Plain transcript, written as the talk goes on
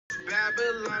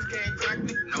Babylon can't crack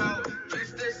the code.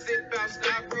 Used to sip out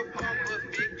styrofoam,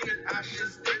 but figured I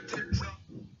should stick to drum.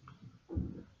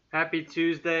 Happy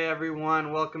Tuesday,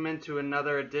 everyone. Welcome into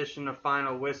another edition of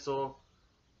Final Whistle.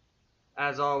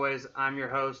 As always, I'm your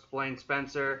host, Blaine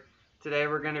Spencer. Today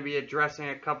we're going to be addressing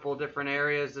a couple different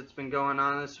areas that's been going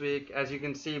on this week. As you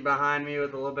can see behind me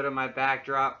with a little bit of my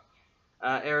backdrop,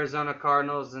 Arizona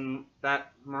Cardinals and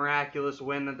that miraculous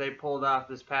win that they pulled off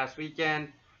this past weekend.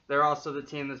 They're also the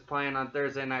team that's playing on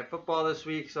Thursday Night Football this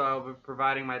week, so I'll be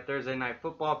providing my Thursday Night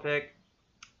Football pick.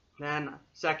 Then,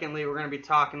 secondly, we're going to be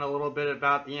talking a little bit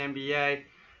about the NBA.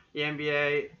 The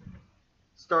NBA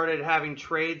started having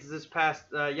trades this past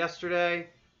yesterday.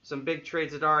 Some big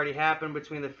trades had already happened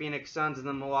between the Phoenix Suns and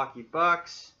the Milwaukee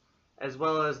Bucks, as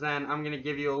well as then I'm going to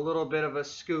give you a little bit of a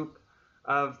scoop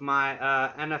of my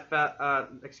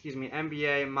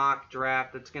NBA mock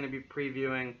draft that's going to be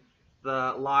previewing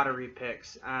the lottery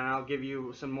picks, and I'll give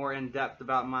you some more in depth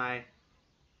about my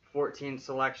 14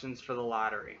 selections for the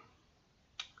lottery.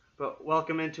 But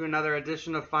welcome into another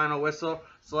edition of Final Whistle.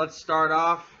 So let's start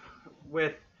off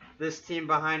with this team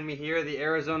behind me here, the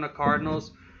Arizona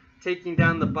Cardinals, taking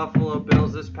down the Buffalo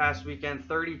Bills this past weekend,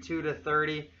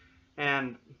 32-30,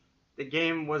 and the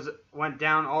game went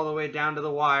down all the way down to the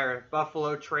wire.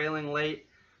 Buffalo trailing late.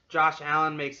 Josh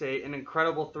Allen makes an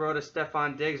incredible throw to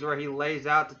Stephon Diggs where he lays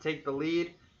out to take the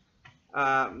lead,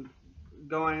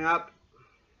 going up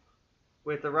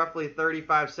with roughly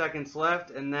 35 seconds left,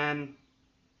 and then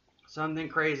something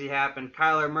crazy happened.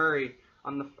 Kyler Murray,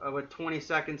 with 20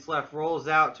 seconds left, rolls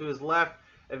out to his left,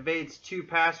 evades two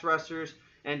pass rushers,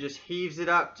 and just heaves it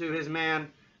up to his man,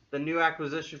 the new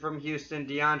acquisition from Houston,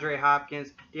 DeAndre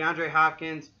Hopkins. DeAndre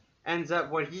Hopkins ends up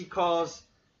what he calls,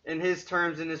 in his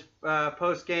terms, in his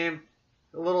post-game,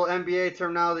 a little NBA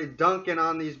terminology, dunking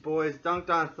on these boys. Dunked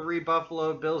on three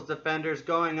Buffalo Bills defenders,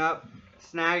 going up,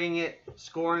 snagging it,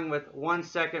 scoring with 1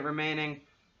 second remaining.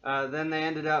 Then they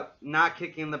ended up not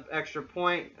kicking the extra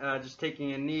point, just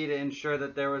taking a knee to ensure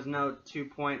that there was no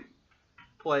two-point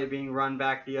play being run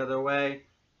back the other way.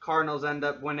 Cardinals end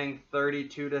up winning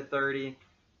 32-30.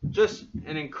 Just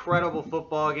an incredible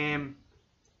football game.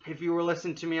 If you were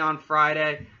listening to me on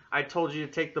Friday, I told you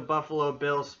to take the Buffalo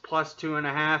Bills plus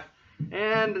 2.5,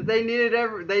 and they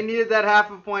needed that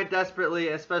half a point desperately,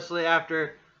 especially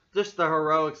after just the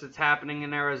heroics that's happening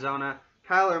in Arizona.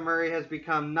 Kyler Murray has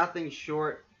become nothing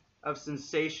short of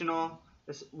sensational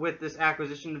with this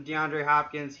acquisition of DeAndre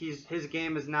Hopkins. His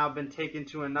game has now been taken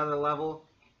to another level.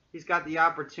 He's got the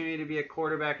opportunity to be a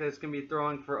quarterback that's going to be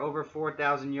throwing for over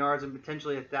 4,000 yards and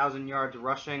potentially 1,000 yards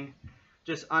rushing.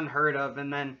 Just unheard of.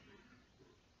 And then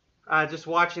just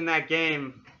watching that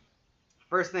game,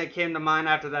 first thing that came to mind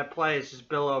after that play is just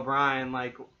Bill O'Brien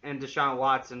and Deshaun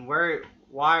Watson.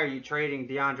 Why are you trading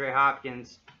DeAndre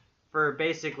Hopkins for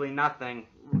basically nothing?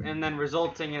 And then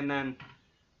resulting in then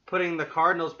putting the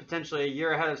Cardinals potentially a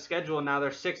year ahead of schedule. Now they're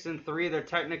 6-3. They're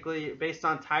technically, based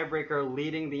on tiebreaker,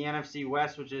 leading the NFC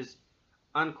West, which is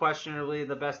unquestionably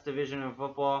the best division of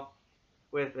football,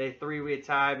 with a 3-way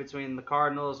tie between the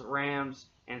Cardinals, Rams,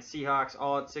 and Seahawks,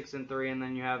 all at 6-3, and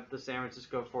then you have the San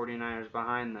Francisco 49ers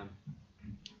behind them.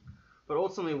 But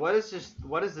ultimately, what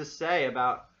does this say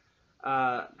about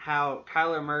how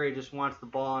Kyler Murray just wants the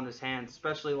ball in his hands,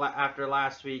 especially after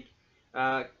last week?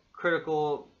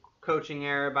 Critical coaching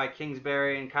error by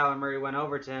Kingsbury, and Kyler Murray went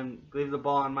over to him, leave the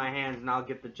ball in my hands and I'll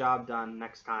get the job done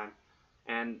next time.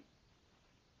 And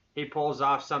he pulls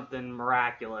off something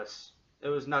miraculous. It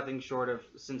was nothing short of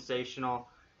sensational.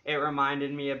 It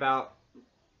reminded me about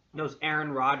those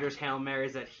Aaron Rodgers Hail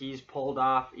Marys that he's pulled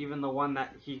off, even the one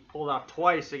that he pulled off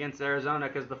twice against Arizona,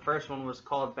 because the first one was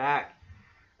called back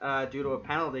due to a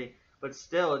penalty. But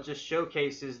still, it just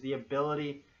showcases the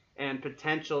ability and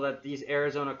potential that these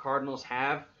Arizona Cardinals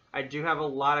have. I do have a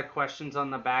lot of questions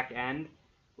on the back end,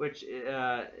 which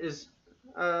is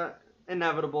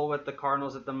inevitable with the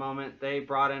Cardinals at the moment. They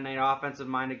brought in an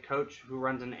offensive-minded coach who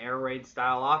runs an air raid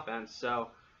style offense. So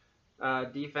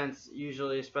defense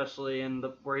usually, especially in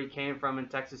where he came from in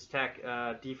Texas Tech,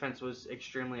 defense was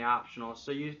extremely optional.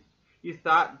 So you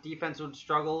thought defense would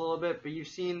struggle a little bit, but you've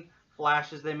seen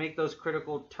flashes. They make those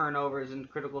critical turnovers in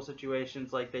critical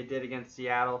situations like they did against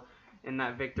Seattle in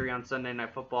that victory on Sunday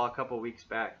Night Football a couple weeks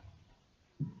back.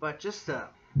 But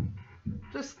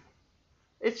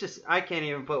I can't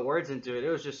even put words into it. It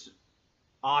was just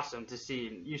awesome to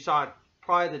see. You saw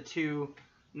probably the two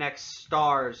next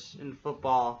stars in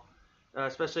football,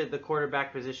 especially at the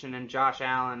quarterback position, and Josh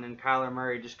Allen and Kyler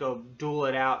Murray just go duel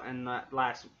it out in the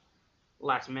last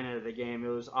minute of the game. It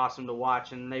was awesome to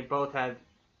watch, and they both have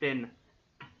been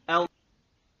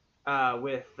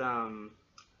with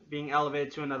being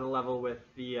elevated to another level with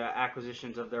the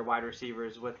acquisitions of their wide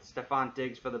receivers, with Stephon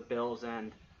Diggs for the Bills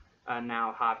and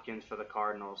now Hopkins for the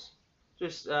Cardinals.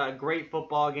 Just a great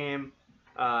football game.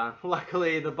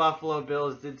 Luckily, the Buffalo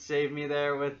Bills did save me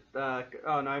there with.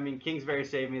 Kingsbury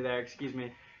saved me there. Excuse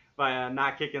me, by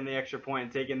not kicking the extra point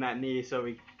and taking that knee, so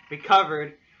we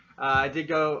covered. I did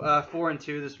go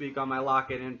 4-2 this week on my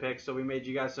lock it in pick, so we made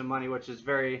you guys some money, which is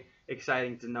very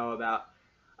exciting to know about.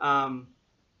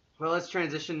 Well, let's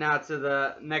transition now to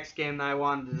the next game that I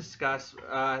wanted to discuss.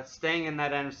 Staying in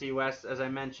that NFC West, as I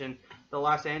mentioned, the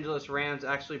Los Angeles Rams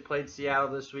actually played Seattle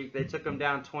this week. They took them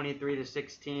down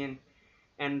 23-16.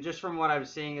 And just from what I'm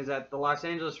seeing is that the Los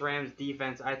Angeles Rams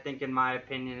defense, I think in my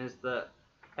opinion,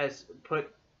 has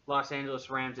put Los Angeles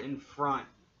Rams in front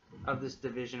of this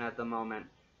division at the moment.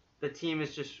 The team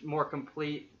is just more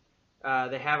complete.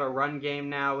 They have a run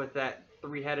game now with that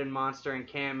three-headed monster in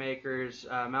Cam Akers,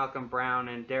 Malcolm Brown,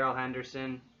 and Darrell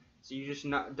Henderson. So you just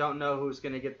don't know who's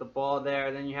going to get the ball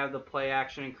there. Then you have the play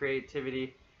action and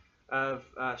creativity of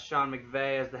Sean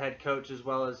McVay as the head coach, as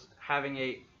well as having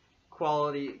a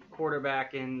quality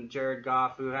quarterback in Jared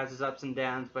Goff, who has his ups and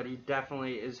downs, but he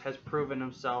definitely has proven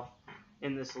himself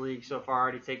in this league so far,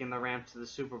 already taking the Rams to the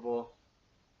Super Bowl.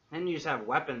 And you just have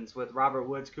weapons with Robert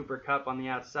Woods, Cooper Kupp on the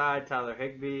outside, Tyler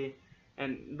Higbee,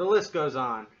 and the list goes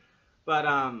on. But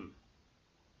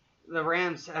the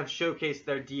Rams have showcased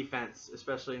their defense,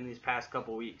 especially in these past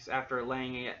couple weeks. After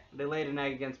they laid an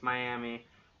egg against Miami,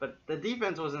 but the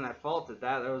defense wasn't at fault at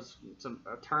that. There was some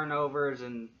turnovers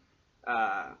and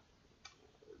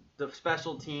the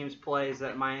special teams plays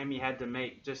that Miami had to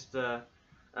make just to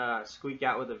squeak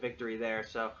out with a victory there.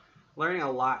 So learning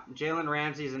a lot. Jalen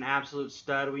Ramsey is an absolute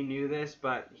stud. We knew this,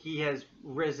 but he has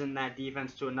risen that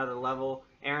defense to another level.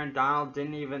 Aaron Donald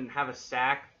didn't even have a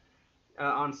sack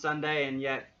on Sunday, and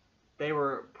yet they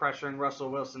were pressuring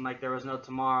Russell Wilson like there was no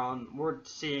tomorrow. And we're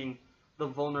seeing the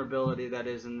vulnerability that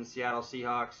is in the Seattle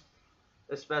Seahawks,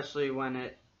 especially when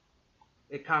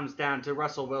it comes down to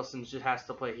Russell Wilson just has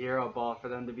to play hero ball for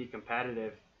them to be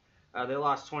competitive. They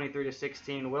lost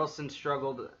 23-16. Wilson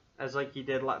struggled as like he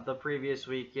did the previous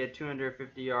week. He had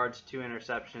 250 yards, 2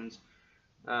 interceptions.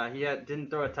 He didn't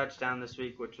throw a touchdown this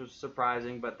week, which was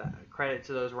surprising, but credit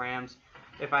to those Rams.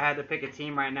 If I had to pick a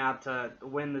team right now to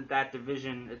win that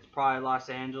division, it's probably Los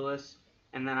Angeles,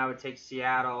 and then I would take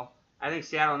Seattle. I think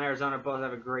Seattle and Arizona both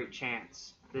have a great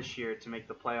chance this year to make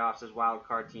the playoffs as wild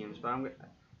card teams. But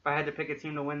if I had to pick a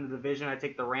team to win the division, I'd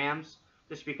take the Rams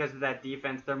just because of that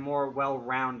defense. They're more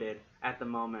well-rounded at the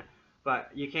moment.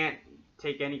 But you can't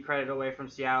take any credit away from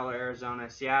Seattle or Arizona.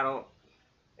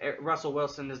 Russell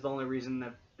Wilson is the only reason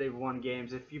that they've won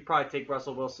games. If you probably take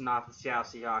Russell Wilson off the Seattle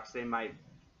Seahawks,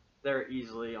 they're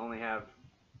easily only have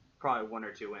probably 1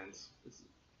 or 2 wins,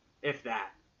 if that.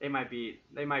 They might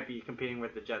be competing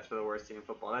with the Jets for the worst team in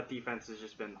football. That defense has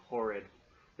just been horrid.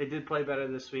 They did play better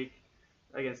this week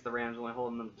against the Rams, only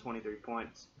holding them to 23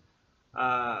 points.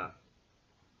 But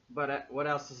what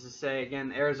else is to say?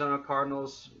 Again, Arizona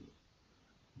Cardinals,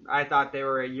 I thought they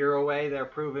were a year away. They're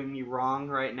proving me wrong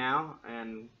right now,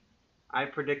 and I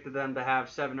predicted them to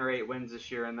have 7 or 8 wins this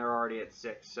year, and they're already at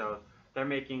 6. So they're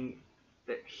making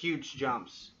huge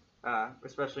jumps,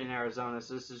 especially in Arizona.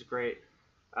 So this is great.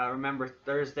 Remember,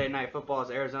 Thursday Night Football is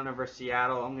Arizona versus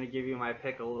Seattle. I'm going to give you my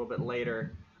pick a little bit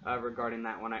later regarding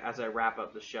that one as I wrap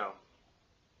up the show.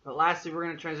 But lastly, we're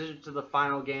going to transition to the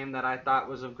final game that I thought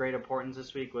was of great importance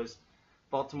this week was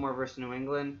Baltimore versus New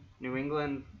England. New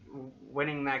England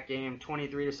winning that game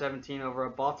 23-17 over a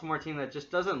Baltimore team that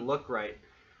just doesn't look right.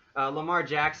 Lamar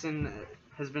Jackson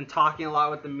has been talking a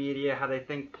lot with the media, how they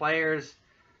think players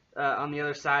on the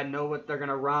other side know what they're going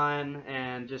to run,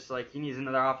 and just like he needs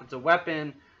another offensive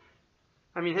weapon.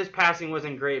 I mean, his passing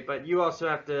wasn't great, but you also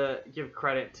have to give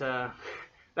credit to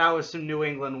that was some New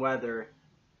England weather.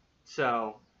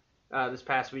 So this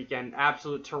past weekend,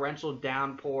 absolute torrential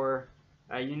downpour.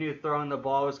 You knew throwing the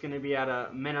ball was going to be at a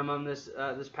minimum this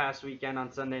past weekend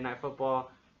on Sunday Night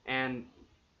Football, and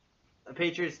the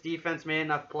Patriots defense made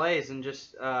enough plays, and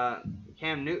just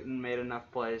Cam Newton made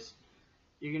enough plays.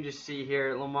 You can just see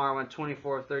here, Lamar went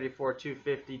 24 of 34,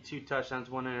 250, 2 touchdowns,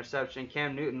 1 interception.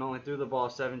 Cam Newton only threw the ball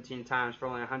 17 times for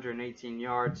only 118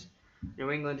 yards. New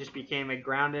England just became a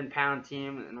ground and pound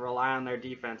team and rely on their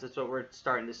defense. That's what we're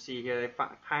starting to see here. They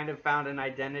kind of found an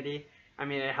identity. I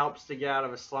mean, it helps to get out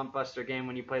of a slump buster game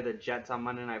when you play the Jets on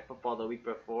Monday Night Football the week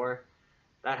before.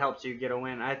 That helps you get a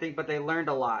win. I think, but they learned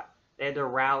a lot. They had to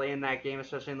rally in that game,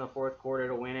 especially in the fourth quarter,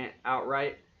 to win it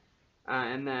outright.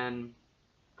 And then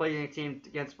playing a team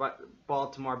against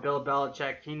Baltimore, Bill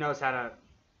Belichick, he knows how to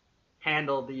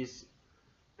handle these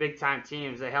big time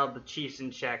teams. They held the Chiefs in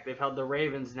check. They've held the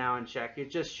Ravens now in check. It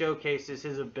just showcases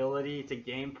his ability to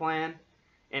game plan.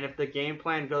 And if the game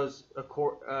plan goes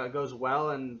well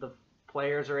and the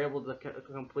players are able to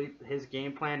complete his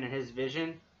game plan and his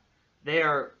vision, they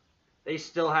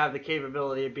still have the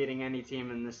capability of beating any team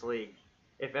in this league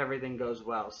if everything goes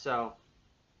well. So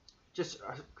just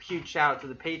a huge shout out to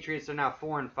the Patriots. They're now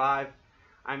 4-5.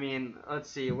 I mean, let's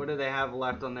see, what do they have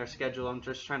left on their schedule? I'm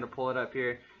just trying to pull it up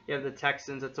here. You have the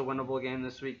Texans. It's a winnable game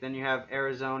this week. Then you have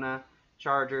Arizona,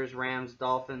 Chargers, Rams,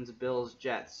 Dolphins, Bills,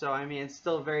 Jets. So, I mean, it's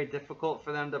still very difficult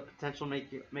for them to potentially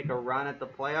make a run at the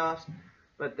playoffs.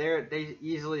 But they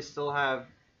easily still have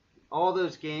all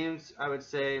those games, I would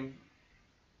say,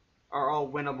 are all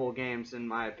winnable games in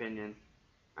my opinion.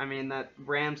 I mean, that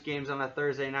Rams game's on a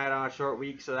Thursday night on a short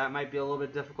week, so that might be a little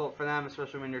bit difficult for them,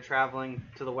 especially when you're traveling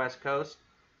to the West Coast.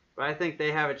 But I think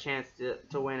they have a chance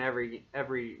to win every.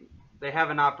 They have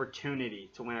an opportunity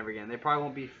to win every game. They probably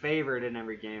won't be favored in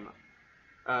every game,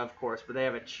 of course, but they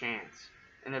have a chance.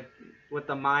 And with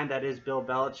the mind that is Bill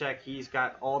Belichick, he's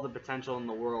got all the potential in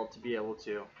the world to be able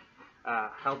to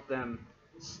help them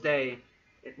stay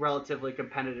relatively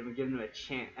competitive and give them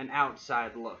an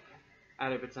outside look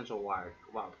at a potential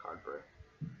wild card berth.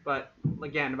 But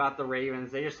again, about the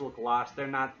Ravens, they just look lost. They're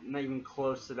not even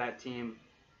close to that team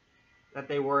that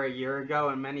they were a year ago,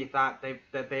 and many thought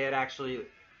that they had actually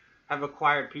have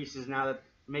acquired pieces now that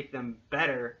make them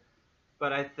better.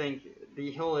 But I think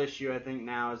the whole issue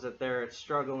now is that they're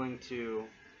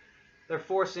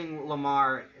forcing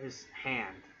Lamar his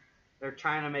hand. They're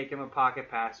trying to make him a pocket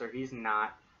passer. He's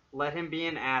not. Let him be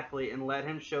an athlete and let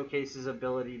him showcase his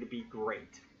ability to be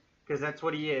great. Because that's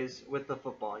what he is with the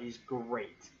football. He's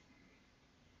great.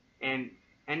 And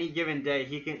any given day,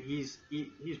 he's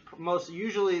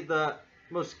usually the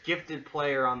most gifted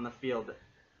player on the field,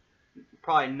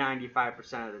 probably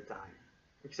 95% of the time,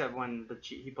 except when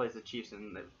he plays the Chiefs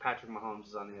and Patrick Mahomes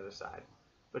is on the other side.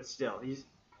 But still, he's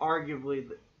arguably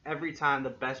every time the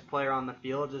best player on the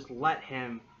field. Just let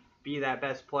him be that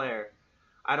best player.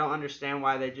 I don't understand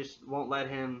why they just won't let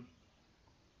him.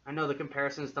 I know the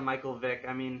comparisons to Michael Vick.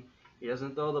 I mean, he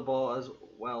doesn't throw the ball as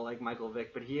well like Michael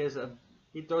Vick, but he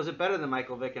throws it better than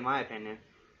Michael Vick in my opinion.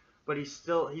 But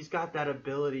he's got that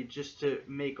ability just to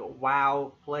make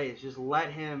wow plays. Just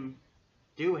let him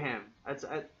do him.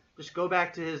 Just go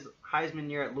back to his Heisman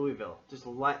year at Louisville. Just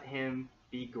let him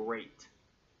be great.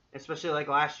 Especially like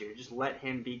last year. Just let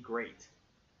him be great.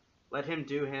 Let him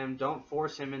do him. Don't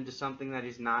force him into something that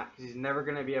he's not, because he's never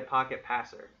going to be a pocket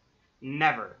passer.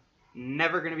 Never.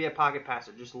 Never going to be a pocket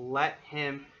passer. Just let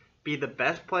him be the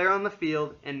best player on the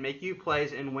field and make you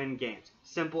plays and win games.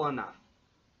 Simple enough.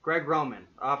 Greg Roman,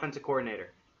 offensive coordinator.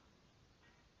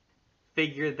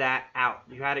 Figure that out.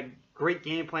 You had a great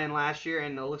game plan last year,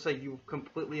 and it looks like you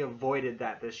completely avoided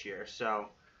that this year. So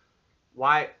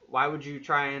why would you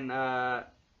try and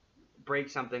break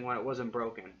something when it wasn't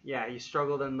broken? Yeah, he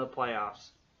struggled in the playoffs.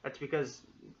 That's because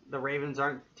the Ravens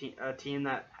aren't a team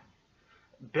that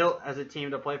built as a team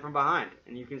to play from behind,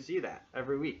 and you can see that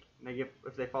every week.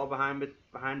 If they fall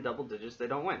behind double digits, they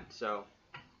don't win. So,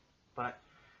 but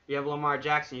you have Lamar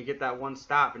Jackson, you get that one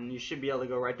stop, and you should be able to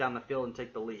go right down the field and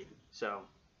take the lead. So,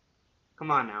 come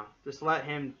on now, just let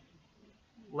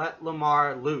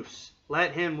Lamar loose.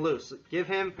 Let him loose. Give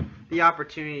him the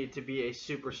opportunity to be a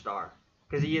superstar,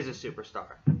 because he is a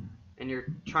superstar, and you're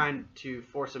trying to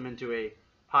force him into a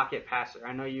pocket passer.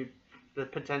 I know the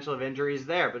potential of injury is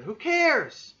there, but who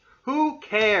cares? Who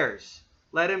cares?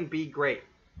 Let him be great.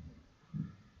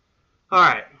 All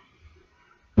right.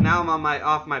 Now I'm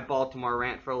off my Baltimore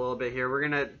rant for a little bit here. We're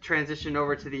gonna transition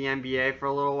over to the NBA for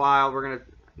a little while. And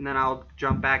then I'll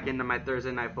jump back into my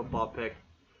Thursday night football pick.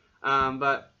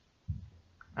 But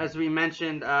as we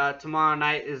mentioned, tomorrow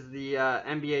night is the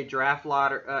NBA draft,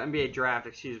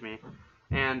 excuse me.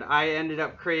 And I ended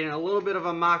up creating a little bit of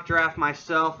a mock draft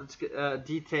myself. It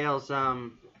details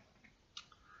the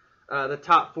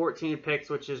top 14 picks,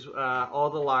 which is all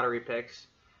the lottery picks.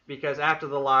 Because after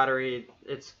the lottery,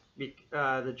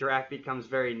 the draft becomes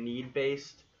very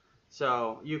need-based.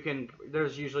 So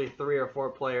there's usually 3 or 4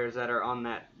 players that are on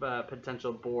that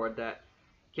potential board that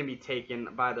can be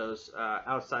taken by those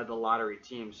outside the lottery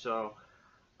teams. So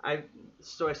I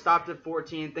stopped at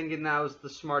 14, thinking that was the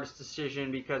smartest decision,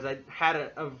 because I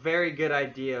had a very good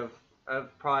idea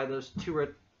of probably those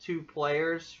two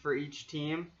players for each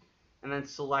team, and then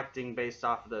selecting based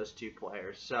off of those 2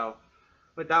 players. So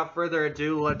without further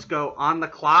ado, let's go on the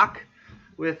clock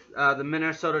with the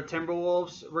Minnesota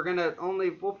Timberwolves.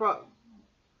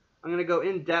 I'm gonna go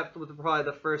in depth with probably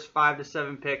the first 5 to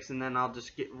 7 picks, and then I'll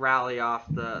just rally off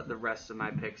the rest of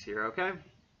my picks here. Okay.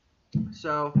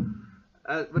 So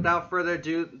Without further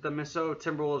ado, the Minnesota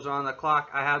Timberwolves are on the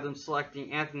clock. I have them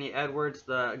selecting Anthony Edwards,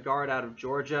 the guard out of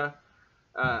Georgia,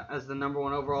 as the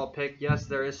 #1 overall pick. Yes,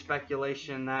 there is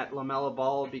speculation that LaMelo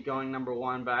Ball will be going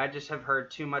 #1, but I just have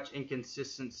heard too much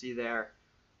inconsistency there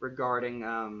regarding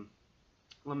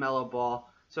LaMelo Ball.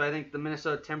 So I think the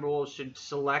Minnesota Timberwolves should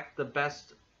select the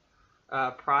best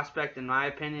prospect, in my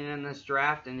opinion, in this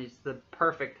draft, and he's the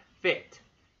perfect fit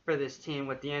for this team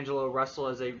with D'Angelo Russell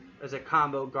as a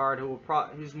combo guard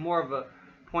who's more of a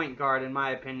point guard, in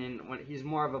my opinion. When he's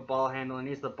more of a ball handler and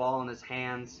needs the ball in his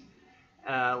hands.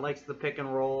 Likes the pick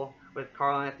and roll with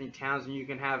Karl-Anthony Towns, and you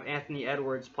can have Anthony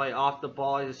Edwards play off the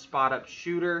ball. He's a spot-up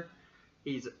shooter.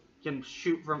 He can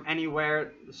shoot from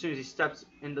anywhere as soon as he steps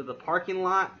into the parking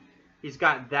lot. He's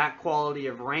got that quality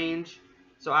of range.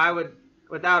 So I would,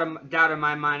 without a doubt in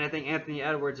my mind, I think Anthony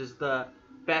Edwards is the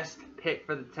best pick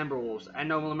for the Timberwolves. I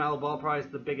know LaMelo Ball probably is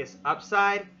the biggest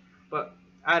upside, but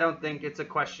I don't think it's a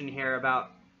question here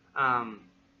about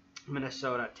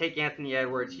Minnesota. Take Anthony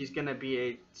Edwards. He's going to be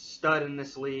a stud in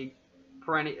this league,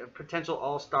 potential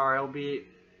all-star. He'll be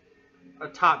a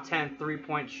top 10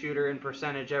 three-point shooter in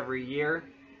percentage every year.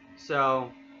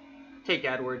 So take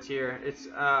Edwards here. It's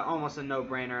almost a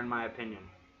no-brainer in my opinion.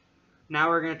 Now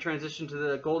we're going to transition to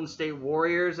the Golden State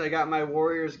Warriors. I got my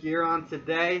Warriors gear on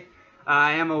today.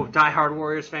 I am a diehard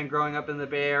Warriors fan growing up in the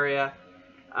Bay Area.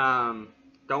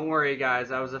 Don't worry,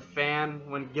 guys. I was a fan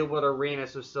when Gilbert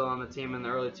Arenas was still on the team in the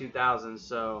early 2000s.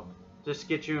 So just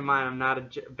get you in mind, I'm not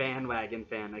a bandwagon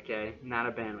fan, okay? Not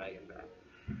a bandwagon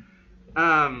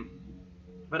fan.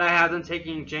 But I have them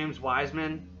taking James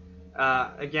Wiseman.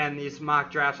 Again, these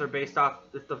mock drafts are based off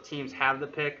if the teams have the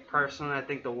pick. Personally, I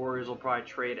think the Warriors will probably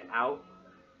trade out.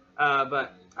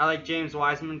 But I like James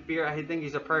Wiseman. I think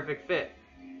he's a perfect fit.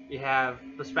 You have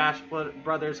the Splash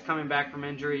Brothers coming back from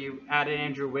injury. You added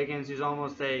Andrew Wiggins, who's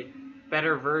almost a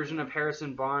better version of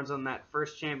Harrison Barnes on that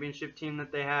first championship team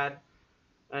that they had.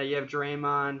 You have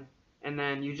Draymond. And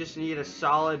then you just need a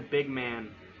solid big man.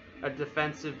 A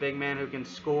defensive big man who can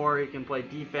score, he can play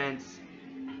defense,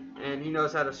 and he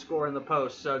knows how to score in the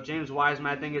post. So James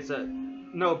Wiseman, I think it's a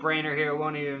no-brainer here. It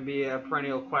won't even be a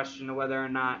perennial question of whether or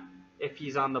not, if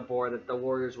he's on the board, that the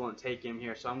Warriors won't take him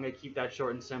here. So I'm going to keep that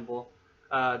short and simple.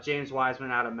 James Wiseman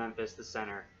out of Memphis, the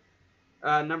center.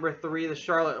 #3, the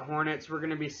Charlotte Hornets. We're going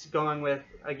to be going with,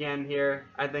 again here,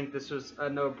 I think this was a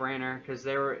no-brainer because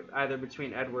they were either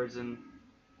between Edwards and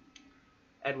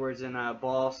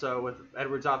Ball. So with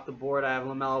Edwards off the board, I have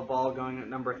LaMelo Ball going at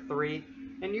 #3.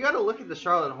 And you got to look at the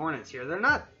Charlotte Hornets here.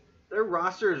 Their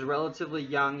roster is relatively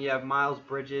young. You have Miles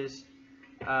Bridges,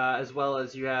 as well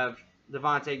as you have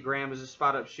Devontae Graham as a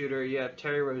spot-up shooter. You have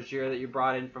Terry Rozier that you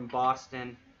brought in from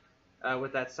Boston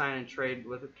with that sign and trade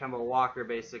with Kemba Walker,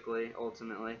 basically,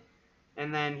 ultimately.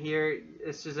 And then here,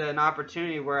 this is an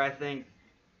opportunity where I think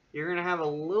you're going to have a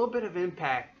little bit of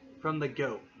impact from the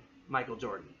GOAT, Michael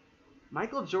Jordan.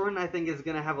 Michael Jordan, I think, is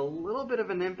going to have a little bit of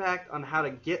an impact on how to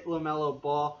get LaMelo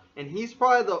Ball, and he's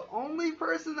probably the only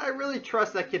person I really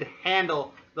trust that could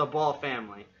handle the Ball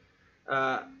family,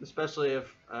 especially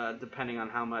if, depending on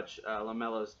how much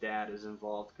LaMelo's dad is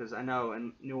involved, because I know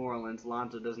in New Orleans,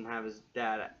 Lonzo doesn't have his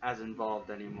dad as involved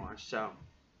anymore. So,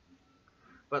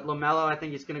 but LaMelo, I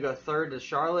think he's going to go 3rd to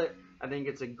Charlotte. I think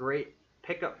it's a great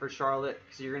pickup for Charlotte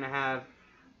because you're going to have.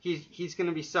 He's going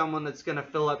to be someone that's going to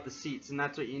fill up the seats, and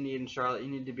that's what you need in Charlotte. You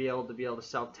need to be able to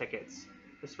sell tickets,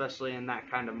 especially in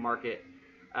that kind of market.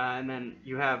 And then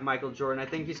you have Michael Jordan. I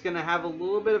think he's going to have a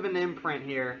little bit of an imprint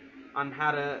here on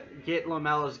how to get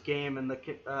LaMelo's game, and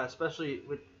especially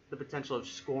with the potential of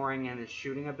scoring and his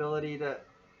shooting ability to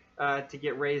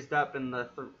get raised up in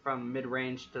from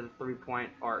mid-range to the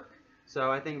three-point arc.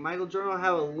 So I think Michael Jordan will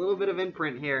have a little bit of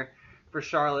imprint here for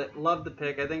Charlotte. Love the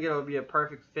pick. I think it will be a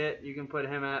perfect fit. You can put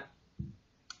him at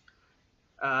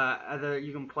either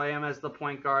you can play him as the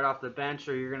point guard off the bench,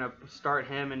 or you're going to start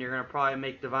him and you're going to probably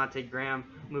make Devontae Graham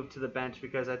move to the bench,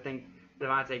 because I think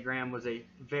Devontae Graham was a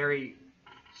very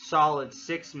solid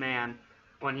 6-man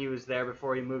when he was there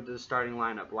before he moved to the starting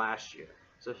lineup last year.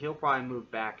 So he'll probably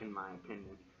move back, in my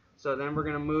opinion. So then we're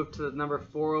going to move to the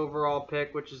 #4 overall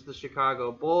pick, which is the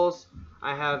Chicago Bulls.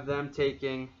 I have them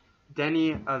taking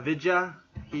Deni Avdija.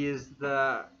 He is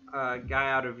the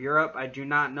guy out of Europe. I do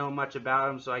not know much about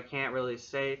him, so I can't really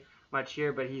say much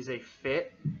here, but he's a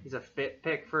fit. He's a fit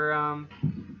pick for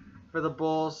the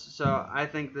Bulls. So I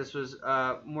think this was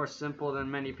more simple than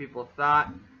many people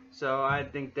thought. So I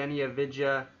think Deni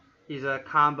Avdija, he's a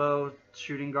combo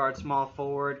shooting guard, small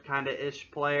forward kind of ish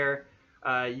player.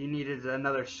 You needed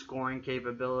another scoring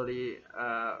capability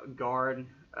guard.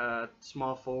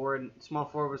 Small forward. Small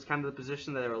forward was kind of the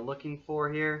position that they were looking for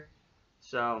here.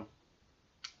 So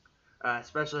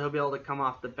Especially he'll be able to come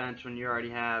off the bench when you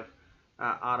already have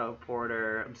Otto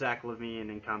Porter, Zach LaVine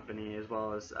and company, as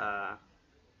well as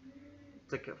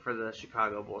for the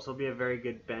Chicago Bulls. He'll be a very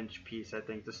good bench piece, I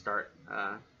think, to start.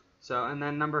 And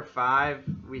then number 5,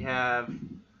 we have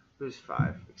who's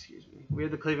 5? Excuse me. We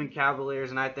have the Cleveland Cavaliers,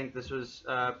 and I think this was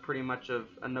pretty much of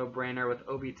a no-brainer with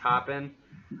Obi Toppin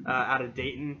out of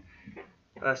Dayton.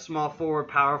 A small forward,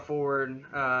 power forward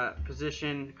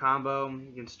position combo.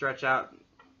 You can stretch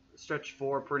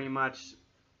 4 pretty much.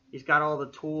 He's got all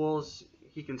the tools.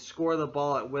 He can score the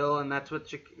ball at will, and that's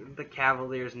what the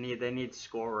Cavaliers need. They need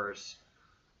scorers.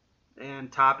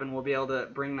 And Toppin will be able to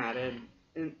bring that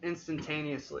in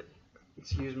instantaneously.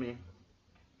 Excuse me.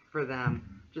 For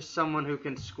them. Just someone who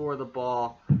can score the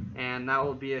ball, and that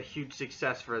will be a huge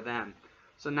success for them.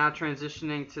 So now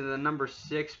transitioning to the number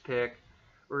 6 pick,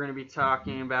 we're going to be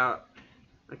talking about,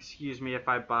 excuse me if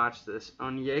I botch this,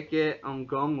 Onyeka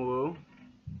Okongwu.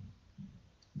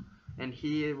 And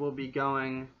he will be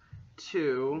going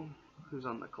to, who's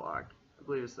on the clock? I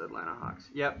believe it's the Atlanta Hawks.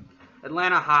 Yep,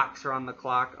 Atlanta Hawks are on the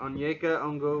clock. Onyeka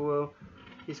Okongwu,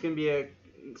 he's going to be a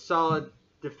solid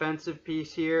defensive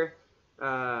piece here.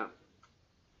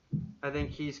 I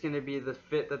think he's going to be the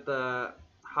fit that the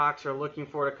Hawks are looking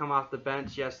for to come off the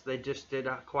bench. Yes, they just did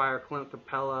acquire Clint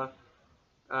Capella,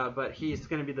 but he's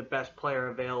going to be the best player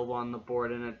available on the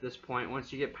board. And at this point,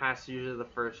 once you get past usually the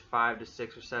first 5 to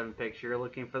 6 or 7 picks, you're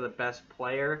looking for the best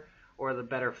player or the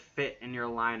better fit in your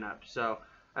lineup. So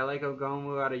I like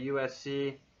Okongwu out of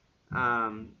USC.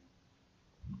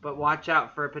 But watch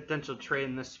out for a potential trade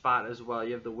in this spot as well.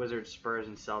 You have the Wizards, Spurs,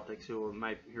 and Celtics who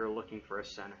are looking for a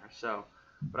center.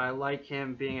 But I like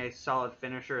him being a solid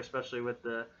finisher, especially with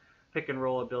the pick and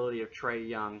roll ability of Trae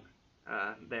Young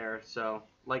there. So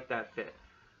like that fit.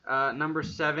 Number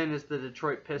 7 is the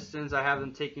Detroit Pistons. I have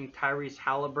them taking Tyrese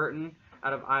Halliburton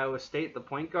out of Iowa State, the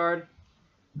point guard.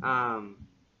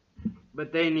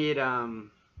 But they need a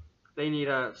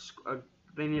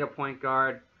point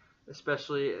guard.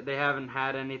 Especially, they haven't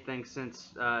had anything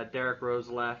since Derrick Rose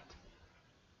left.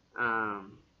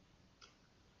 And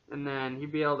then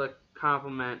he'd be able to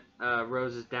complement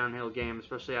Rose's downhill game,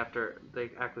 especially after the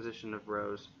acquisition of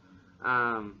Rose.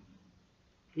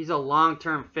 He's a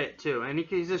long-term fit too, and he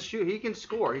can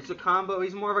score. He's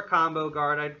more of a combo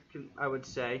guard, I would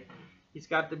say. He's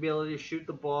got the ability to shoot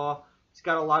the ball. He's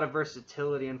got a lot of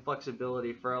versatility and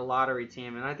flexibility for a lottery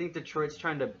team, and I think Detroit's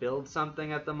trying to build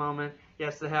something at the moment.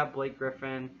 Yes, they have Blake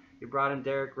Griffin. You brought in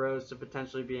Derrick Rose to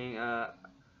potentially being a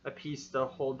piece to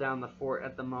hold down the fort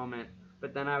at the moment.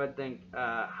 But then I would think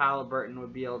Halliburton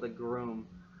would be able to groom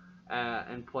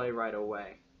and play right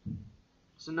away.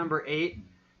 So number 8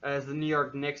 is the New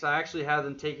York Knicks. I actually have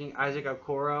them taking Isaac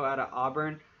Okoro out of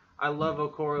Auburn. I love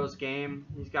Okoro's game.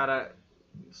 He's got a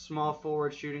small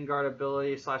forward shooting guard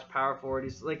ability / power forward.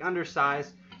 He's like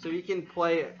undersized, so he can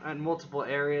play in multiple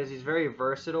areas. He's very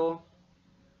versatile.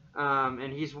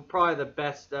 And he's probably the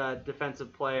best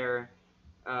defensive player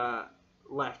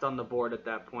left on the board at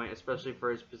that point, especially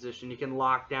for his position. He can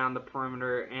lock down the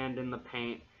perimeter and in the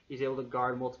paint. He's able to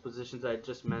guard multiple positions I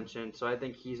just mentioned, so I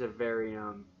think he's a very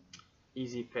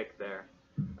easy pick there.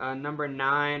 Number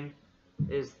 9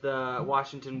 is the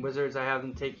Washington Wizards. I have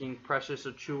them taking Precious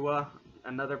Achiuwa,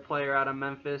 another player out of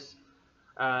Memphis.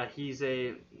 He's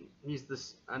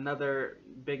another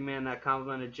big man that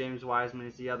complemented James Wiseman.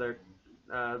 He's the other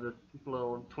the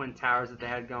little twin towers that they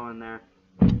had going there.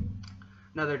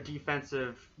 Another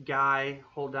defensive guy,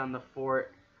 hold down the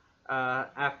fort.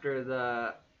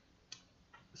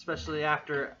 Especially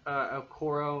after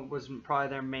Okoro was probably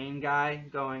their main guy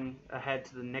going ahead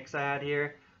to the Knicks I had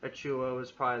here. Achiuwa was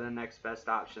probably the next best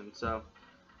option. So,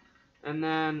 and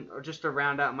then just to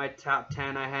round out my top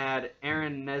 10, I had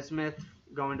Aaron Nesmith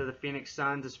going to the Phoenix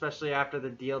Suns, especially after the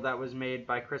deal that was made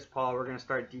by Chris Paul. We're going to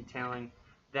start detailing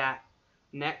that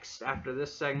next after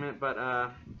this segment,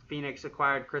 but Phoenix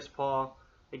acquired Chris Paul.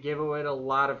 They gave away a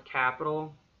lot of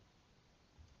capital,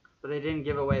 but they didn't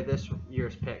give away this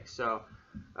year's pick. So,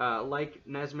 like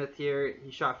Nesmith here,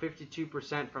 he shot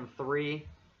 52% from 3,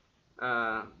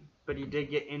 but he did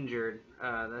get injured.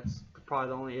 That's probably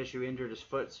the only issue. He injured his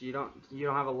foot, so you don't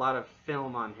have a lot of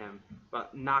film on him.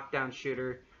 But knockdown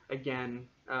shooter again,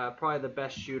 probably the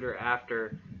best shooter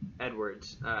after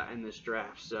Edwards in this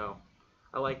draft. So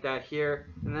I like that here.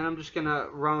 And then I'm just going to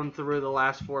run through the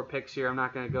last 4 picks here. I'm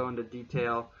not going to go into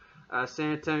detail.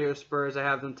 San Antonio Spurs, I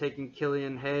have them taking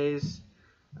Killian Hayes,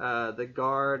 the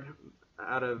guard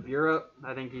out of Europe.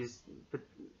 I think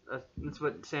that's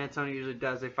what San Antonio usually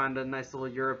does. They find a nice little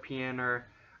European or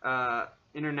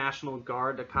international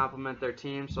guard to complement their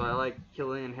team, so I like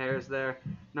Killian Hayes there.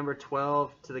 Number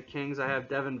 12 to the Kings, I have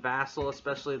Devin Vassell,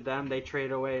 especially them. They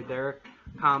trade away their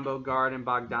combo guard and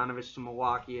Bogdanovich to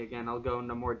Milwaukee. Again, I'll go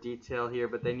into more detail here,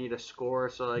 but they need a scorer,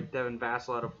 so I like Devin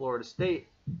Vassell out of Florida State.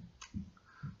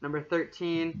 Number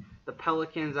 13, the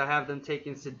Pelicans, I have them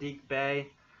taking Sadiq Bey.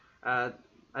 I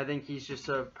think he's just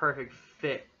a perfect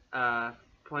fit.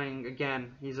 Playing,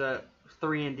 again, he's a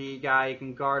 3-and-D guy. He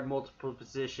can guard multiple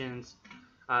positions.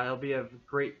 He'll be a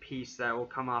great piece that will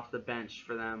come off the bench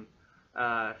for them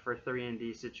for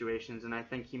 3-and-D situations, and I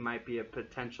think he might be a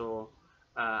potential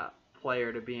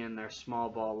player to be in their small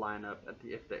ball lineup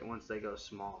once they go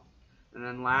small. And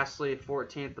then lastly,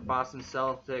 14th, the Boston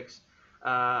Celtics.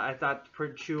 I thought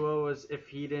Pachua was, if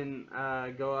he didn't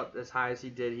go up as high as he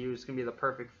did, he was going to be the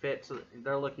perfect fit. So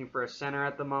they're looking for a center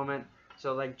at the moment.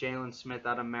 So like Jalen Smith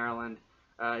out of Maryland.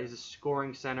 He's a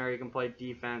scoring center. He can play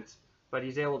defense, but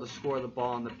he's able to score the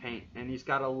ball in the paint. And he's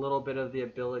got a little bit of the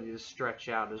ability to stretch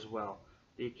out as well,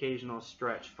 the occasional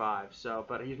stretch 5. So,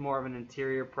 but he's more of an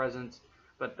interior presence.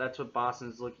 But that's what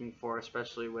Boston's looking for,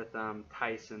 especially with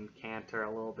Tyson Cantor a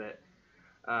little bit.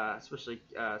 Especially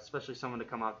someone to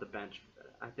come off the bench.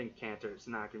 I think Cantor's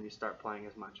not going to start playing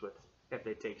as much if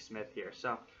they take Smith here.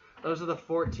 So those are the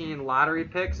 14 lottery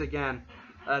picks. Again,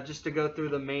 just to go through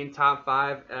the main top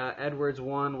 5, Edwards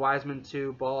 1, Wiseman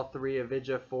 2, Ball 3,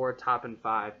 Avdija 4, Toppin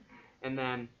 5. And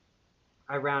then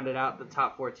I rounded out the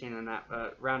top 14 and that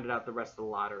rounded out the rest of the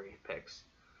lottery picks.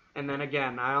 And then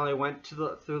again, I only went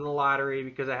through the lottery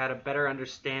because I had a better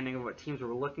understanding of what teams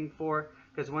were looking for.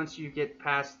 Because once you get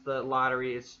past the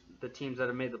lottery, it's the teams that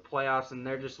have made the playoffs, and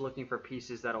they're just looking for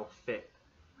pieces that'll fit,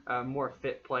 more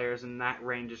fit players, and that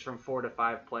ranges from 4 to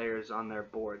 5 players on their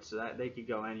board, so that they could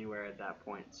go anywhere at that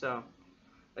point. So,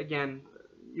 again,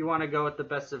 you want to go with the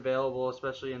best available,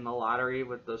 especially in the lottery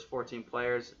with those 14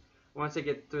 players. Once they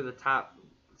get through the top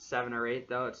 7 or 8,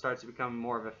 though, it starts to become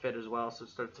more of a fit as well, so it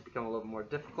starts to become a little more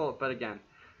difficult. But again,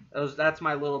 that's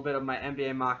my little bit of my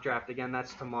NBA mock draft. Again,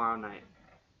 that's tomorrow night.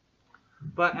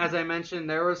 But as I mentioned,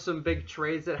 there were some big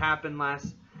trades that happened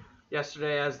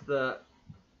yesterday as the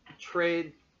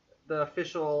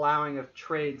official allowing of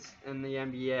trades in the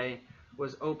NBA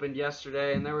was opened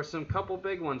yesterday, and there were some couple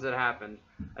big ones that happened.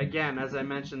 Again, as I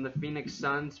mentioned, the Phoenix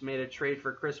Suns made a trade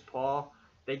for Chris Paul.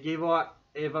 They gave up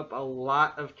a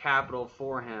lot of capital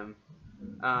for him.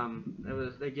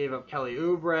 They gave up Kelly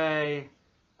Oubre,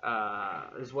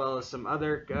 as well as some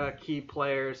other key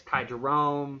players, Ty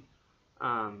Jerome.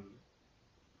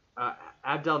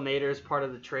 Abdel Nader is part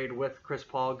of the trade with Chris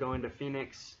Paul going to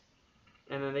Phoenix,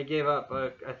 and then they gave up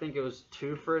I think it was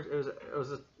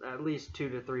at least 2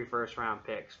 to 3 first-round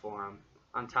picks for him,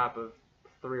 on top of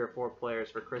 3 or 4 players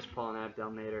for Chris Paul and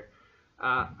Abdel Nader.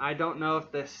 I don't know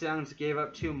if the Suns gave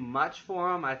up too much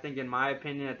for him. I think, in my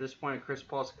opinion, at this point in Chris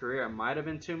Paul's career, it might have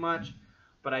been too much,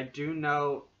 but I do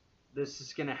know this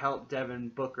is going to help Devin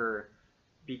Booker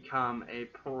become a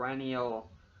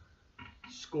perennial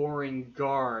scoring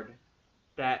guard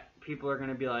that people are going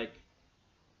to be like,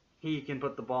 he can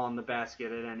put the ball in the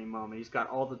basket at any moment. He's got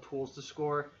all the tools to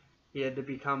score. He had to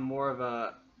become more of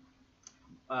a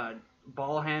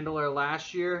ball handler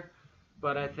last year,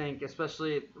 but I think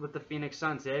especially with the Phoenix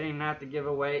Suns, they didn't even have to give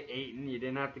away Ayton. You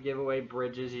didn't have to give away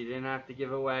Bridges. You didn't have to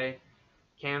give away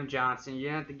Cam Johnson. You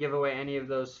didn't have to give away any of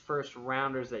those first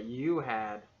rounders that you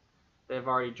had that have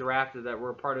already drafted that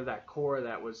were part of that core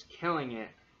that was killing it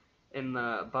in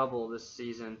the bubble this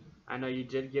season. I know you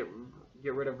did get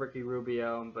rid of Ricky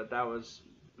Rubio, but that was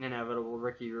inevitable.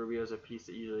 Ricky Rubio is a piece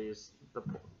that usually is the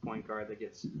point guard that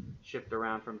gets shipped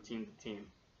around from team to team.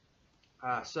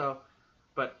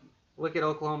 But look at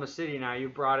Oklahoma City now.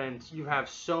 You have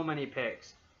so many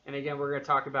picks. And again, we're going to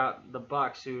talk about the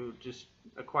Bucks, who just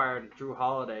acquired Drew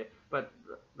Holiday. But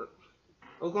the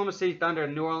Oklahoma City Thunder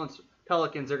and New Orleans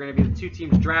Pelicans are going to be the 2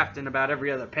 teams drafting about every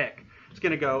other pick. It's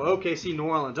going to go OKC, New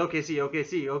Orleans,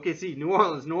 OKC, New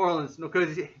Orleans,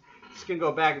 OKC. It's going to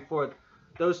go back and forth.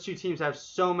 Those 2 teams have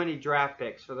so many draft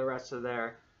picks for the rest of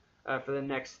for the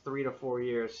next 3 to 4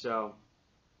 years. So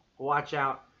watch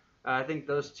out. I think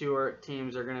those 2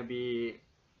 teams are going to be,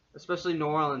 especially New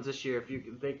Orleans this year,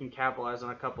 if they can capitalize on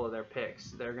a couple of their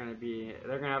picks, they're going to be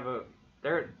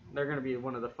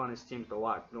one of the funnest teams to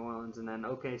watch, New Orleans. And then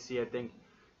OKC, I think,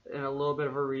 in a little bit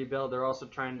of a rebuild. They're also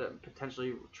trying to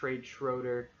potentially trade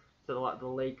Schroeder to the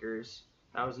Lakers.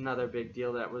 That was another big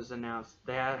deal that was announced.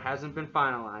 That hasn't been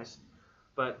finalized,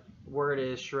 but word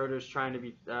is Schroeder's trying to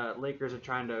be. Lakers are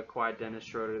trying to acquire Dennis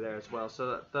Schroeder there as well.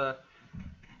 So the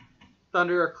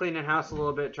Thunder are cleaning house a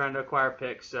little bit, trying to acquire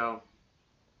picks. So,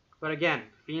 but again,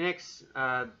 Phoenix,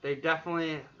 they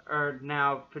definitely are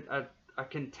now a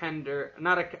contender,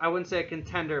 not a, I wouldn't say a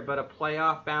contender, but a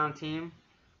playoff bound team.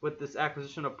 With this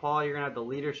acquisition of Paul, you're gonna have the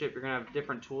leadership. You're gonna have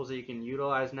different tools that you can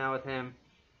utilize now with him.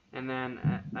 And then,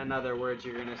 in other words,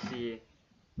 you're gonna see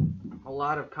a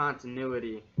lot of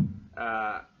continuity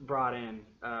brought in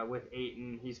with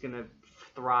Ayton. He's gonna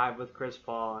thrive with Chris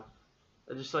Paul,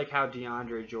 just like how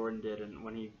DeAndre Jordan did, and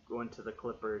when he went to the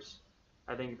Clippers.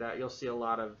 I think that you'll see a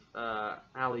lot of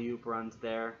alley-oop runs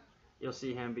there. You'll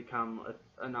see him become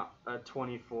a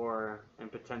 24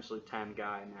 and potentially 10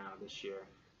 guy now this year.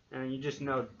 And you just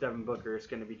know Devin Booker is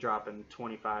going to be dropping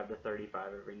 25 to 35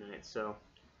 every night. So,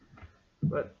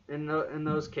 but in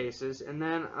those cases, and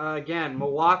then again,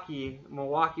 Milwaukee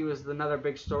was another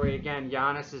big story. Again,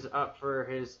 Giannis is up for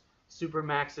his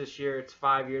Supermax this year. It's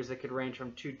 5 years that could range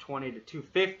from 220 to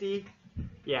 250.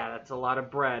 Yeah, that's a lot of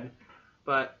bread.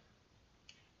 But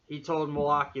he told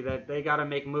Milwaukee that they got to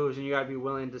make moves, and you got to be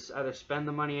willing to either spend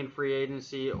the money in free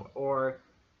agency or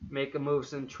make a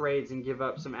moves in trades and give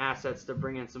up some assets to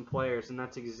bring in some players, and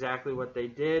that's exactly what they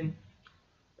did.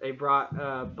 They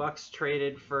brought Bucks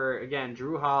traded for, again,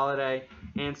 Drew Holiday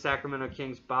and Sacramento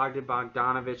Kings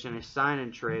Bogdanovich in a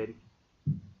sign-and trade.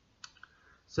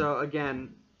 So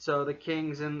again, the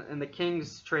Kings and the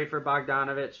Kings trade for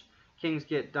Bogdanovich. Kings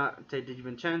get Dante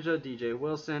DiVincenzo, DJ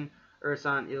Wilson,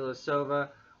 Ersan Ilyasova,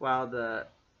 while the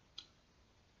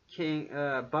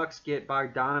Bucks get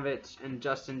Bogdanovich and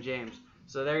Justin James.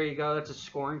 So there you go. That's a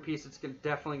scoring piece. It's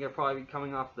definitely going to probably be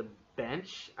coming off the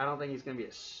bench. I don't think he's going to be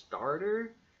a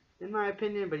starter, in my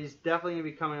opinion, but he's definitely going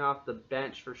to be coming off the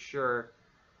bench for sure.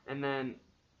 And then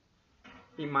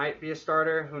he might be a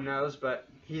starter. Who knows? But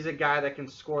he's a guy that can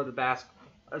score the basket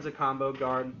as a combo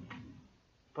guard,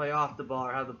 play off the ball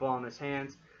or have the ball in his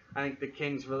hands. I think the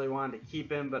Kings really wanted to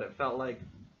keep him, but it felt like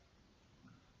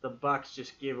the Bucks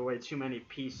just gave away too many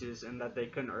pieces and that they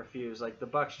couldn't refuse. Like the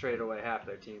Bucks traded away half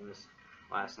their team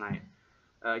last night,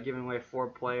 giving away 4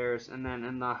 players. And then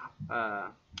in the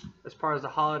as far as the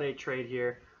holiday trade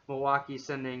here, Milwaukee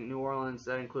sending New Orleans,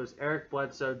 that includes Eric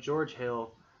Bledsoe, George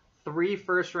Hill, 3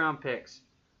 first-round picks.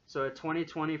 So a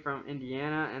 2020 from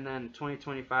Indiana, and then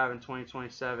 2025 and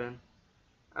 2027.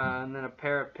 And then a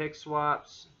pair of pick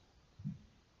swaps.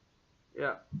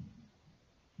 Yeah.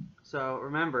 So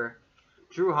remember,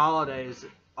 Drew Holiday is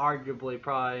arguably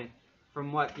probably,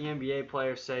 from what the NBA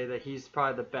players say, that he's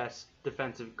probably the best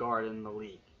defensive guard in the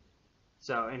league.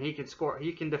 So, and he can score,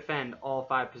 he can defend all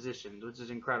 5 positions, which is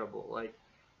incredible. Like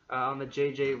on the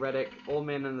JJ Redick Old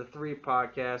Man in the 3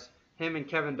 podcast, him and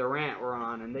Kevin Durant were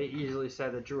on, and they easily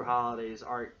said that Drew Holiday is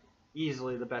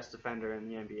easily the best defender in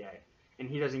the NBA, and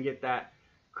he doesn't get that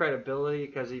credibility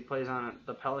because he plays on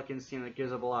the Pelicans team that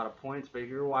gives up a lot of points. But if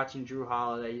you're watching Drew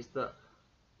Holiday, he's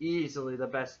easily the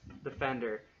best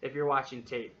defender. If you're watching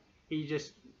tape,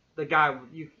 the guy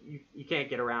you can't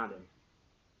get around him.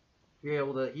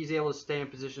 He's able to stay in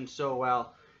position so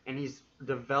well, and he's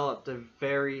developed a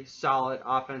very solid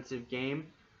offensive game,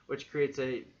 which creates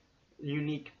a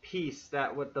unique piece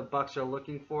that what the Bucks are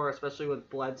looking for, especially with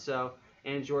Bledsoe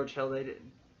and George Hill.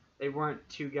 They weren't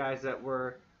 2 guys that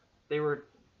they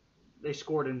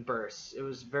scored in bursts. It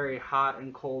was very hot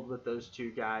and cold with those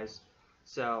 2 guys.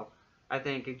 So I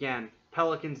think, again,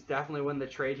 Pelicans definitely win the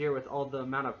trade here with all the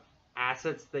amount of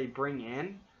assets they bring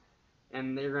in.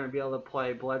 And they're going to be able to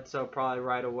play Bledsoe probably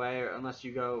right away, unless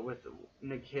you go with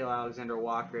Nickeil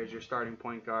Alexander-Walker as your starting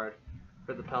point guard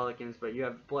for the Pelicans. But you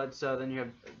have Bledsoe, then you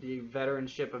have the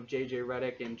veteranship of JJ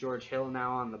Redick and George Hill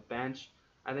now on the bench.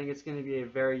 I think it's going to be a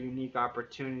very unique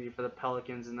opportunity for the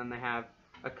Pelicans, and then they have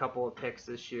a couple of picks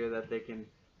this year that they can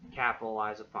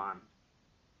capitalize upon.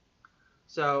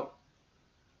 So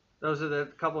those are the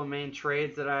couple of main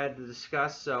trades that I had to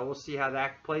discuss, so we'll see how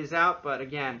that plays out. But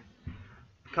again,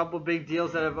 a couple of big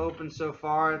deals that have opened so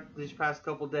far these past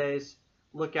couple days.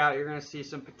 Look out, you're going to see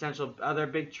some potential other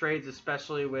big trades,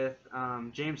 especially with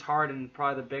James Harden,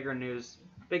 probably the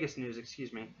biggest news,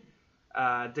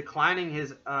 declining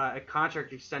his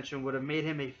contract extension would have made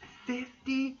him a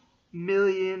 $50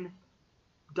 million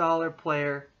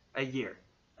player a year.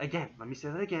 Again, let me say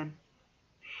that again.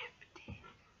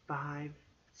 $50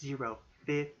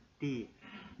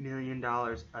 million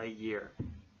a year.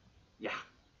 Yeah.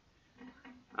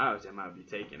 I might be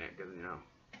taking it because,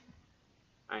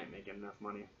 I ain't making enough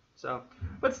money. So,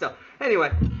 but still.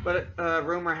 Anyway,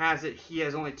 rumor has it he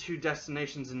has only 2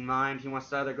 destinations in mind. He wants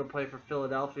to either go play for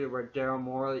Philadelphia, where Daryl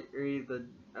Morey, the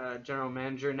general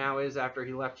manager, now is after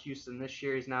he left Houston this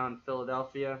year. He's now in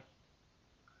Philadelphia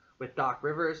with Doc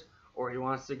Rivers, or he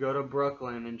wants to go to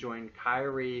Brooklyn and join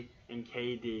Kyrie and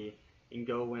KD and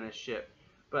go win a ship.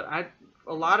 But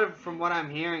from what I'm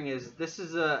hearing is this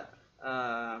is a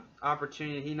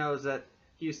opportunity. He knows that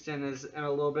Houston is in a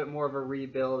little bit more of a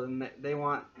rebuild, and they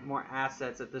want more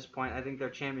assets at this point. I think their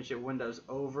championship window's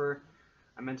over.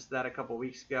 I mentioned that a couple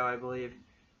weeks ago, I believe.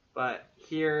 But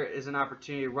here is an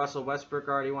opportunity. Russell Westbrook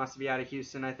already wants to be out of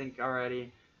Houston, I think,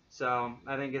 already. So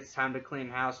I think it's time to clean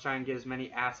house, try and get as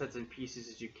many assets and pieces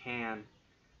as you can.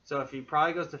 So if he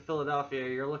probably goes to Philadelphia,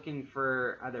 you're looking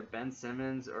for either Ben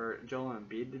Simmons or Joel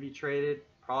Embiid to be traded.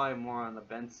 Probably more on the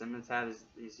Ben Simmons hat, as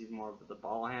he's more of the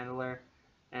ball handler.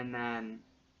 And then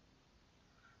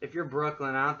if you're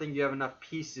Brooklyn, I don't think you have enough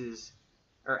pieces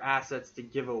or assets to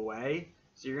give away.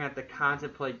 So you're going to have to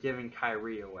contemplate giving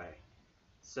Kyrie away.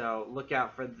 So look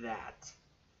out for that.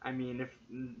 I mean, if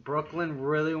Brooklyn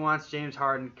really wants James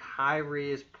Harden,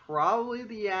 Kyrie is probably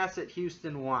the asset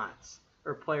Houston wants,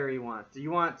 or player he wants.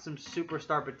 You want some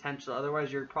superstar potential.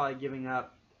 Otherwise, you're probably giving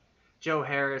up Joe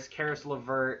Harris, Karis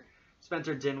LeVert,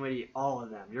 Spencer Dinwiddie, all of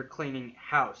them. You're cleaning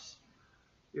house.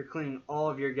 You're cleaning all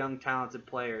of your young, talented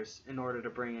players in order to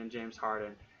bring in James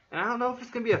Harden. And I don't know if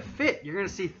it's going to be a fit. You're going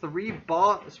to see three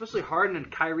ball, especially Harden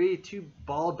and Kyrie, two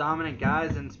ball-dominant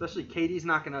guys, and especially KD's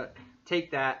not going to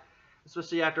take that,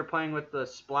 especially after playing with the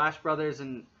Splash Brothers,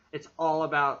 and it's all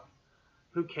about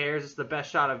who cares. It's the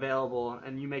best shot available,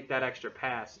 and you make that extra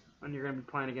pass. And you're going to be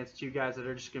playing against two guys that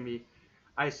are just going to be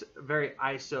very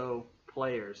ISO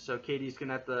players. So KD's going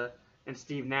to have to, and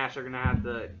Steve Nash are going to have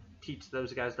to teach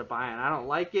those guys to buy in. I don't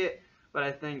like it, but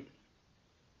I think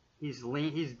he's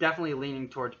definitely leaning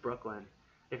towards Brooklyn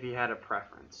if he had a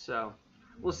preference. So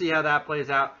we'll see how that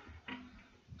plays out.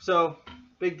 So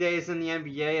big days in the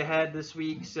NBA ahead this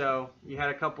week. So you had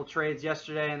a couple trades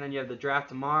yesterday, and then you have the draft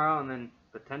tomorrow, and then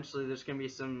potentially there's going to be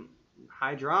some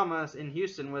high dramas in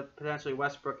Houston with potentially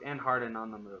Westbrook and Harden on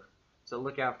the move. So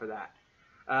look out for that.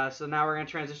 So now we're going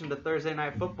to transition to Thursday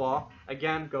Night Football.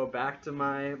 Again, go back to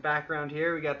my background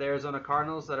here. We got the Arizona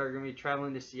Cardinals that are going to be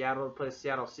traveling to Seattle to play the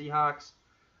Seattle Seahawks.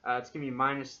 It's going to be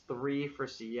 -3 for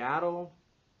Seattle.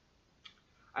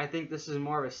 I think this is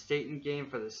more of a statement game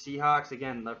for the Seahawks.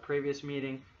 Again, the previous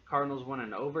meeting, Cardinals won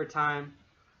in overtime,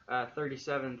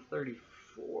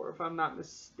 37-34 if I'm not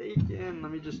mistaken.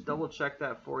 Let me just double check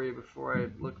that for you before I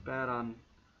look bad on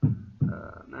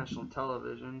national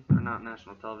television, or not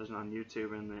national television, on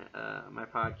YouTube and my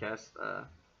podcast.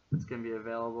 It's going to be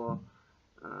available.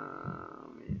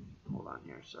 Let me hold on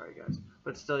here. Sorry, guys.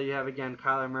 But still, you have, again,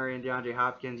 Kyler Murray and DeAndre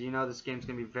Hopkins. You know this game's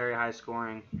going to be very high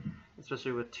scoring,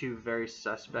 especially with two very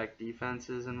suspect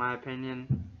defenses, in my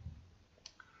opinion.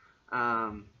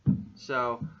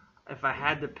 So if I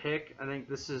had to pick, I think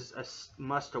this is a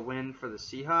must-win for the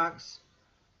Seahawks.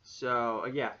 So,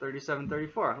 yeah,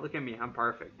 37-34. Look at me. I'm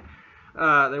perfect.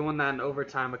 They won that in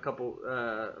overtime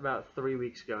about 3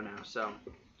 weeks ago now. So,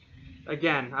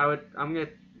 again, I'm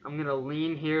gonna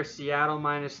lean here Seattle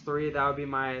 -3. That would be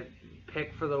my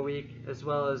pick for the week, as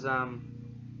well as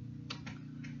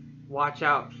watch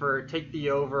out for take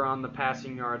the over on the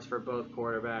passing yards for both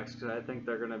quarterbacks, because I think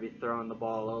they're gonna be throwing the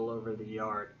ball all over the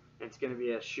yard. It's gonna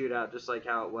be a shootout, just like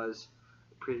how it was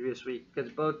the previous week, because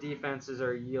both defenses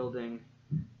are yielding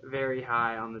very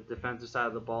high on the defensive side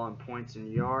of the ball in points and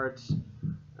yards.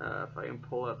 If I can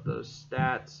pull up those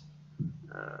stats,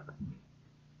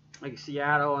 like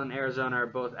Seattle and Arizona are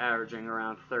both averaging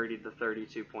around 30 to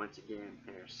 32 points a game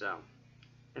here. So,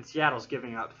 and Seattle's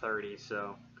giving up 30,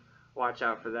 so watch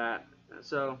out for that.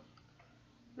 So,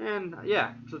 and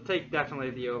yeah, so take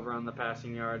definitely the over on the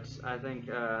passing yards. I think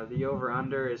the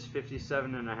over/under is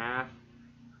 57.5.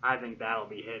 I think that'll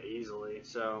be hit easily.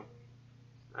 So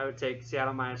I would take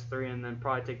Seattle -3 and then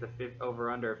probably take the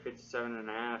over/under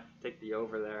 57.5. Take the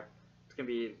over there. It's gonna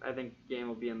be, I think, the game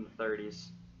will be in the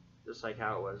 30s, just like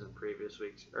how it was in previous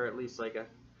weeks, or at least like a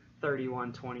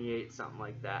 31-28, something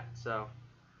like that. So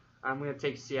I'm gonna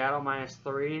take Seattle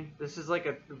 -3. This is like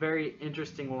a very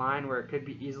interesting line where it could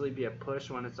easily be a push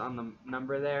when it's on the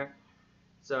number there.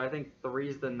 So I think 3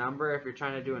 is the number. If you're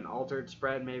trying to do an altered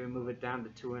spread, maybe move it down to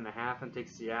 2.5 and take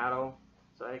Seattle.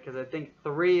 So because I think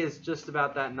 3 is just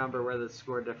about that number where the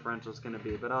score differential is going to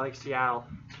be. But I like Seattle,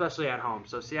 especially at home.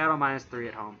 So Seattle -3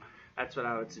 at home. That's what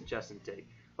I would suggest and take.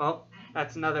 Well,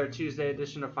 that's another Tuesday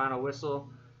edition of Final Whistle.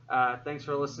 Thanks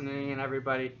for listening, and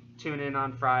everybody, tune in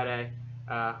on Friday.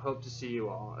 Hope to see you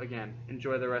all. Again,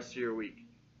 enjoy the rest of your week.